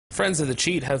Friends of the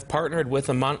Cheat have partnered with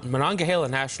the Monongahela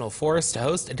National Forest to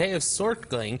host a day of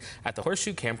snorkeling at the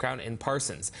Horseshoe Campground in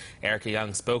Parsons. Erica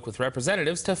Young spoke with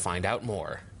representatives to find out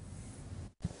more.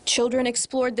 Children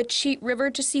explored the Cheat River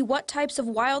to see what types of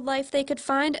wildlife they could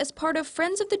find as part of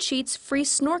Friends of the Cheat's free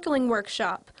snorkeling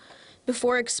workshop.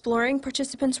 Before exploring,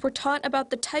 participants were taught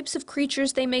about the types of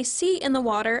creatures they may see in the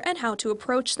water and how to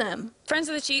approach them. Friends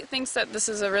of the Cheat thinks that this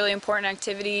is a really important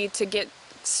activity to get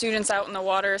students out in the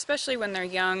water, especially when they're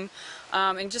young,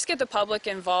 and just get the public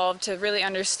involved to really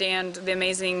understand the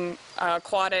amazing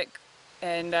aquatic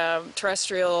and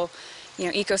terrestrial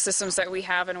ecosystems that we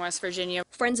have in West Virginia.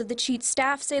 Friends of the Cheat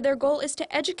staff say their goal is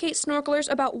to educate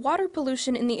snorkelers about water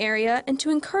pollution in the area and to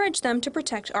encourage them to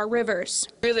protect our rivers.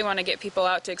 We really want to get people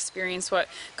out to experience what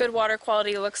good water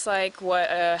quality looks like, what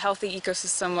a healthy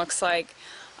ecosystem looks like,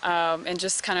 and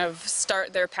just kind of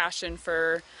start their passion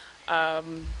for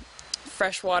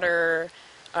freshwater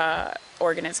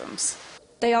organisms.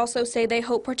 They also say they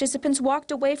hope participants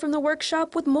walked away from the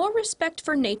workshop with more respect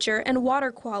for nature and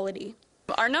water quality.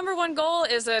 Our number one goal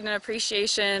is an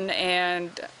appreciation and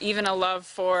even a love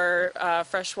for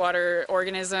freshwater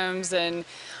organisms and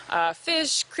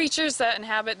fish, creatures that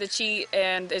inhabit the Cheat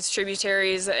and its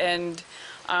tributaries, and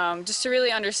just to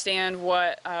really understand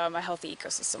what a healthy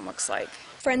ecosystem looks like.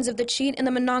 Friends of the Cheat and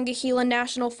the Monongahela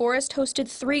National Forest hosted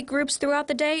 3 groups throughout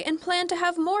the day and plan to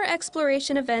have more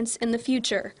exploration events in the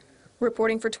future.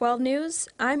 Reporting for 12 News,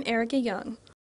 I'm Erica Young.